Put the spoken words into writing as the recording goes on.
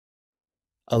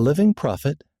A Living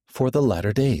Prophet for the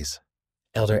Latter Days.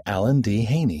 Elder Alan D.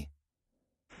 Haney.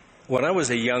 When I was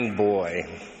a young boy,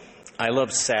 I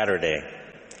loved Saturday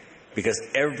because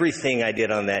everything I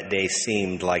did on that day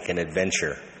seemed like an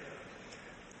adventure.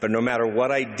 But no matter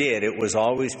what I did, it was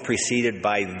always preceded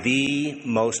by the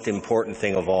most important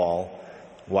thing of all,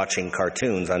 watching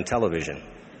cartoons on television.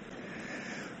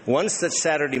 One such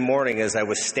Saturday morning, as I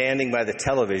was standing by the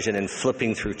television and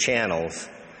flipping through channels,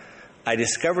 I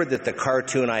discovered that the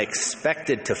cartoon I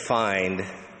expected to find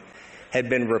had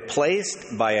been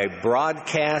replaced by a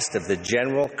broadcast of the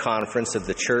General Conference of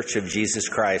the Church of Jesus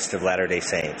Christ of Latter-day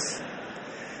Saints.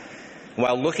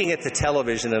 While looking at the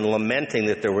television and lamenting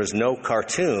that there was no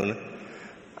cartoon,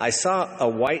 I saw a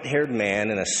white-haired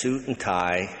man in a suit and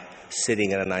tie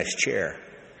sitting in a nice chair.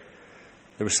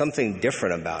 There was something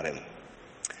different about him.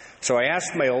 So I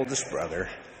asked my oldest brother,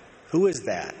 "Who is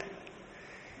that?"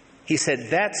 He said,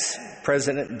 "That's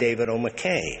President David O.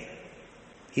 McKay.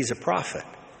 He's a prophet."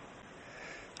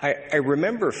 I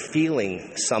remember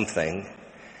feeling something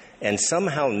and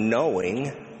somehow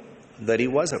knowing that he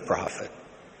was a prophet.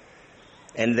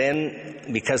 And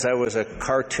then, because I was a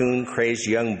cartoon-crazed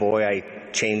young boy, I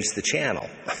changed the channel.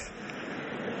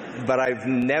 But I've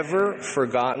never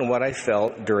forgotten what I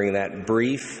felt during that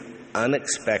brief,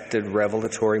 unexpected,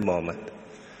 revelatory moment.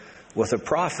 With a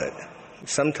prophet,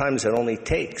 sometimes it only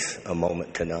takes a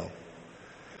moment to know.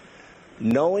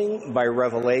 Knowing by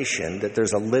revelation that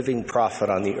there's a living prophet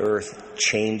on the earth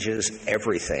changes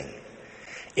everything.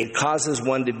 It causes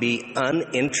one to be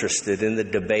uninterested in the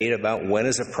debate about when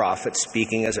is a prophet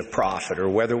speaking as a prophet, or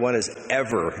whether one is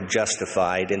ever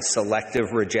justified in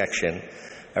selective rejection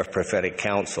of prophetic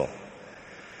counsel.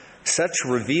 Such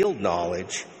revealed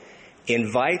knowledge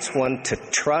invites one to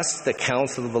trust the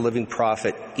counsel of a living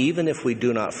prophet, even if we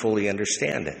do not fully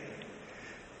understand it.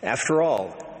 After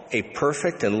all, a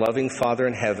perfect and loving Father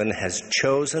in heaven has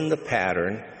chosen the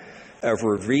pattern of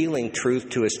revealing truth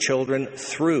to his children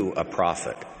through a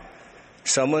prophet,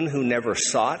 someone who never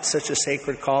sought such a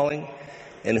sacred calling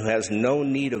and who has no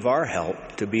need of our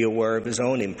help to be aware of his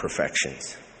own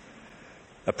imperfections.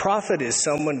 A prophet is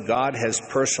someone God has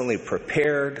personally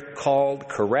prepared, called,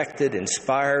 corrected,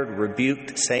 inspired,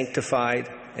 rebuked, sanctified,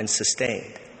 and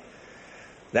sustained.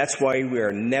 That's why we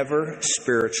are never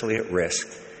spiritually at risk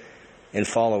in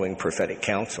following prophetic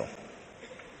counsel.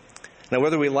 Now,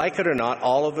 whether we like it or not,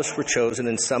 all of us were chosen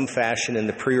in some fashion in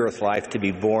the pre-earth life to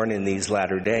be born in these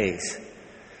latter days.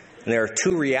 And there are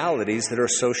two realities that are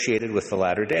associated with the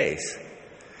latter days.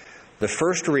 The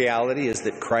first reality is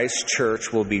that Christ's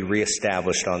church will be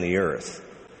reestablished on the earth.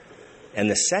 And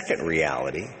the second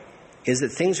reality is that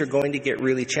things are going to get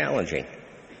really challenging.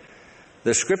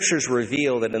 The scriptures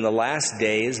reveal that in the last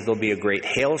days there'll be a great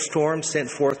hailstorm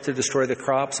sent forth to destroy the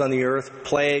crops on the earth,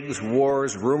 plagues,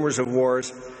 wars, rumors of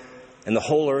wars, and the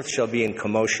whole earth shall be in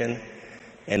commotion,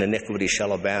 and iniquity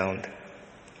shall abound.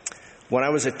 When I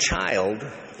was a child,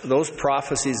 those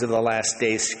prophecies of the last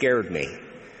days scared me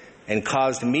and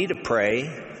caused me to pray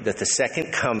that the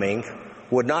second coming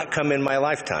would not come in my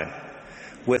lifetime,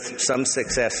 with some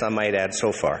success, I might add,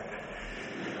 so far.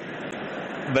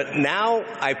 But now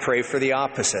I pray for the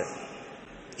opposite,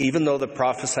 even though the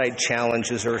prophesied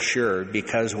challenges are assured,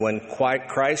 because when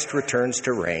Christ returns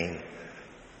to reign,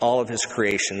 all of his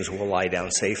creations will lie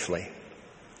down safely.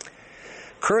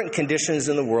 Current conditions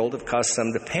in the world have caused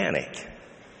some to panic.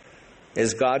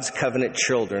 As God's covenant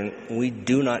children, we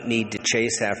do not need to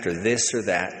chase after this or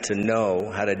that to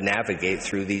know how to navigate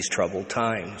through these troubled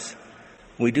times.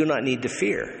 We do not need to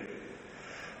fear.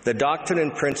 The doctrine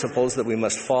and principles that we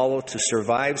must follow to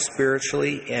survive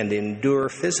spiritually and endure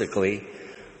physically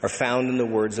are found in the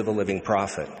words of a living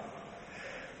prophet.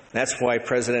 That's why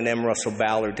President M. Russell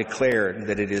Ballard declared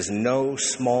that it is no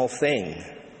small thing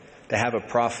to have a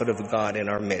prophet of God in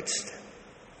our midst.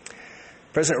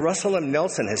 President Russell M.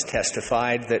 Nelson has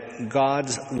testified that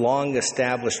God's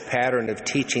long-established pattern of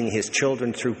teaching his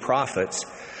children through prophets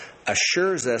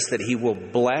assures us that he will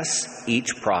bless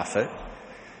each prophet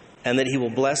and that he will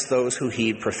bless those who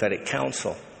heed prophetic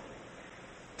counsel.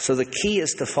 So the key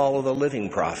is to follow the living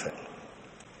prophet.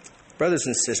 Brothers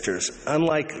and sisters,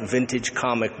 unlike vintage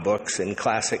comic books and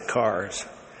classic cars,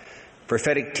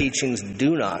 prophetic teachings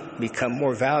do not become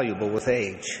more valuable with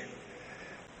age.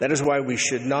 That is why we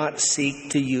should not seek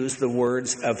to use the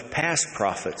words of past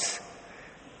prophets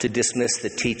to dismiss the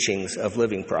teachings of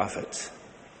living prophets.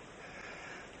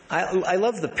 I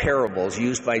love the parables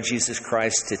used by Jesus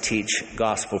Christ to teach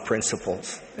gospel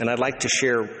principles, and I'd like to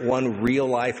share one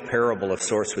real-life parable of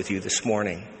sorts with you this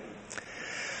morning.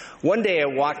 One day I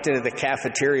walked into the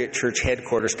cafeteria at church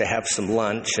headquarters to have some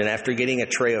lunch, and after getting a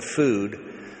tray of food,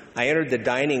 I entered the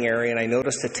dining area and I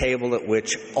noticed a table at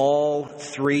which all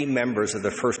 3 members of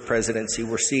the First Presidency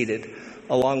were seated,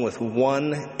 along with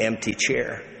 1 empty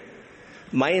chair.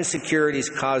 My insecurities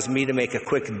caused me to make a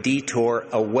quick detour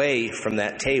away from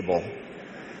that table.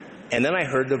 And then I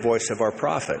heard the voice of our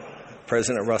prophet,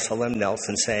 President Russell M.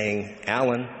 Nelson, saying,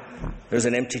 "Alan, there's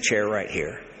an empty chair right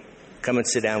here. Come and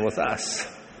sit down with us."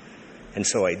 And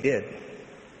so I did.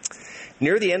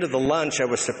 Near the end of the lunch, I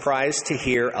was surprised to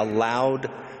hear a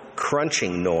loud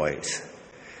crunching noise.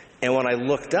 And when I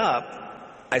looked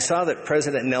up, I saw that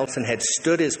President Nelson had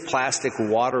stood his plastic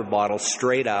water bottle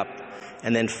straight up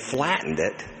and then flattened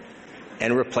it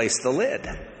and replaced the lid.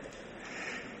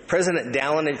 President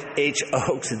Dallin H.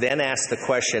 Oaks then asked the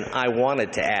question I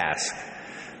wanted to ask.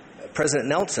 "President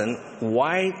Nelson,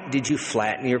 why did you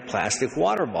flatten your plastic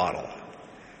water bottle?"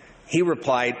 He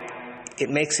replied, "It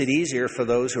makes it easier for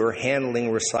those who are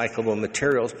handling recyclable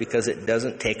materials because it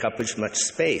doesn't take up as much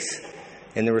space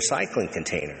in the recycling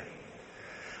container."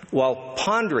 While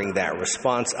pondering that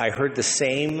response, I heard the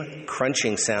same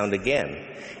crunching sound again.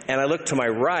 And I looked to my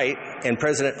right, and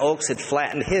President Oaks had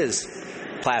flattened his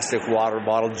plastic water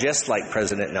bottle just like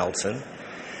President Nelson.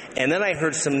 And then I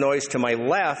heard some noise to my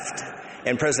left,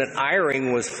 and President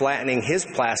Eyring was flattening his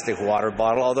plastic water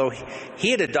bottle, although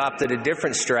he had adopted a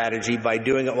different strategy by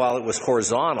doing it while it was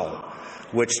horizontal,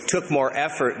 which took more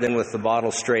effort than with the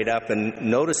bottle straight up. And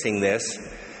noticing this,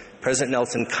 President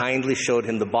Nelson kindly showed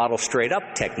him the bottle straight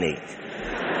up technique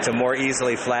to more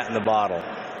easily flatten the bottle.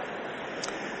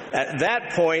 At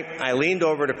that point, I leaned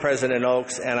over to President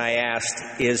Oaks and I asked,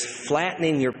 "Is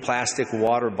flattening your plastic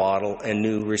water bottle a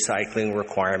new recycling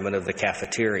requirement of the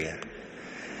cafeteria?"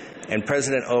 And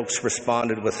President Oaks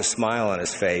responded with a smile on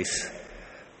his face,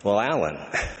 "Well, Alan,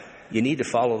 you need to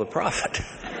follow the prophet."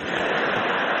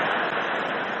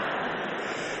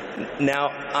 Now,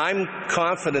 I'm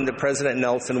confident that President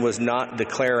Nelson was not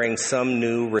declaring some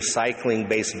new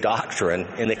recycling-based doctrine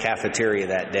in the cafeteria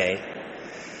that day.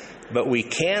 But we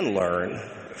can learn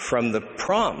from the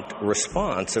prompt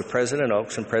response of President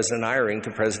Oaks and President Eyring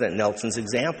to President Nelson's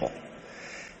example,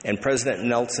 and President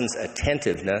Nelson's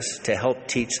attentiveness to help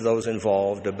teach those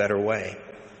involved a better way.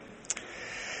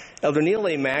 Elder Neal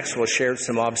A. Maxwell shared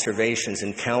some observations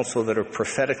in counsel that are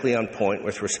prophetically on point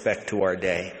with respect to our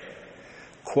day.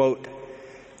 Quote,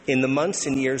 "In the months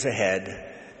and years ahead,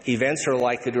 events are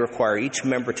likely to require each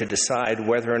member to decide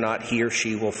whether or not he or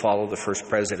she will follow the First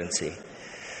Presidency.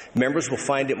 Members will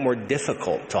find it more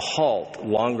difficult to halt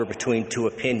longer between 2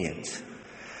 opinions.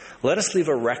 Let us leave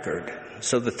a record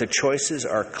so that the choices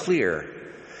are clear,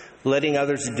 letting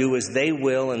others do as they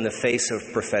will in the face of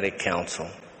prophetic counsel.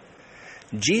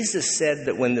 Jesus said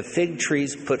that when the fig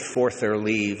trees put forth their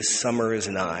leaves, summer is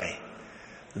nigh.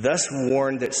 Thus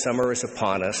warned that summer is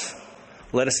upon us,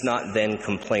 let us not then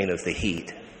complain of the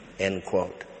heat." End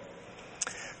quote.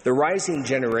 The rising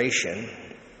generation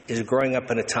is growing up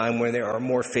in a time where there are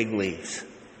more fig leaves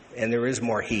and there is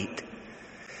more heat.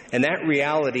 And that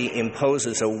reality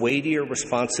imposes a weightier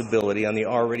responsibility on the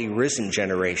already risen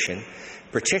generation,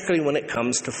 particularly when it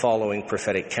comes to following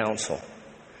prophetic counsel.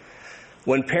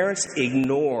 When parents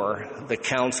ignore the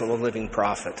counsel of living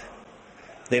prophet,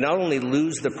 they not only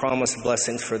lose the promised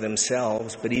blessings for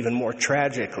themselves, but even more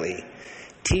tragically,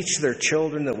 teach their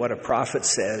children that what a prophet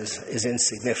says is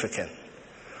insignificant,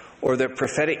 or that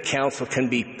prophetic counsel can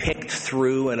be picked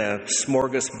through in a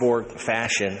smorgasbord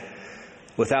fashion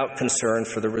without concern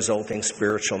for the resulting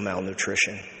spiritual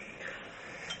malnutrition.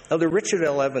 Elder Richard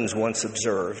L. Evans once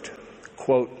observed,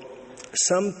 quote,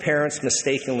 "Some parents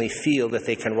mistakenly feel that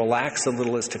they can relax a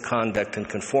little as to conduct and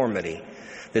conformity,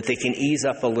 that they can ease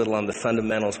up a little on the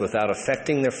fundamentals without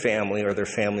affecting their family or their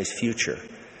family's future.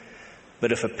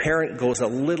 But if a parent goes a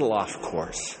little off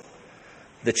course,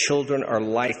 the children are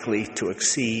likely to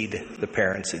exceed the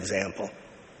parent's example."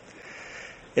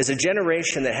 As a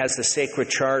generation that has the sacred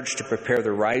charge to prepare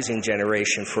the rising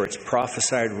generation for its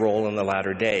prophesied role in the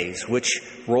latter days, which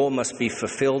role must be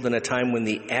fulfilled in a time when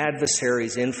the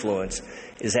adversary's influence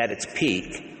is at its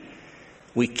peak,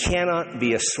 we cannot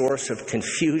be a source of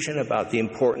confusion about the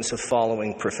importance of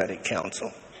following prophetic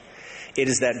counsel. It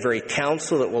is that very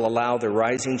counsel that will allow the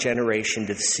rising generation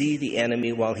to see the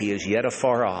enemy while he is yet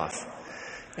afar off,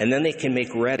 and then they can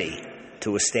make ready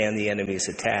to withstand the enemy's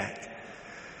attack.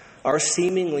 Our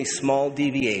seemingly small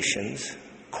deviations,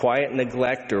 quiet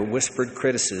neglect, or whispered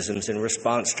criticisms in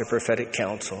response to prophetic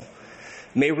counsel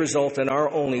may result in our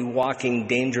only walking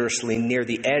dangerously near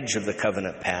the edge of the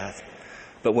covenant path,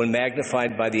 but when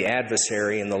magnified by the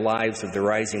adversary in the lives of the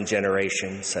rising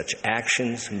generation, such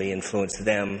actions may influence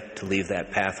them to leave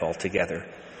that path altogether.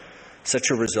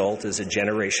 Such a result is a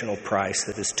generational price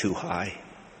that is too high.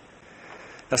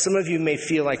 Now, some of you may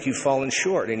feel like you've fallen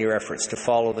short in your efforts to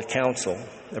follow the counsel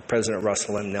of President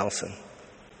Russell M. Nelson.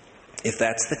 If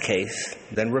that's the case,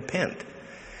 then repent.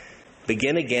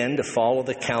 Begin again to follow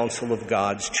the counsel of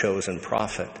God's chosen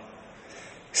prophet.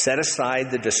 Set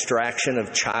aside the distraction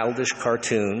of childish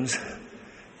cartoons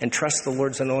and trust the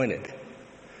Lord's anointed.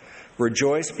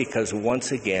 Rejoice because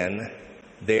once again,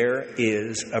 there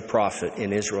is a prophet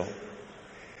in Israel.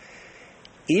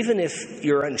 Even if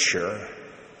you're unsure,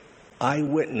 I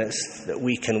witness that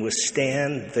we can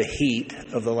withstand the heat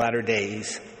of the latter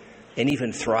days and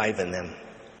even thrive in them.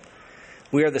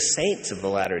 We are the saints of the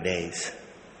latter days.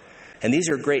 And these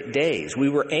are great days. We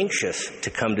were anxious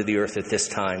to come to the earth at this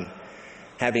time,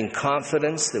 having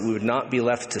confidence that we would not be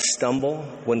left to stumble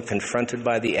when confronted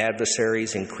by the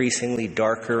adversary's increasingly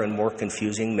darker and more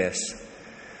confusing mists,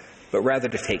 but rather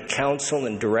to take counsel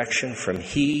and direction from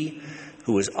He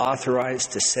who is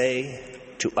authorized to say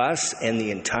to us and the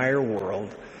entire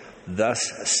world,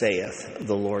 "Thus saith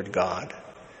the Lord God,"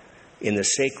 in the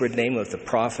sacred name of the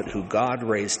prophet who God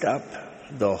raised up,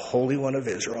 the Holy One of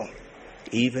Israel,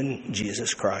 even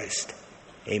Jesus Christ.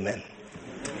 Amen.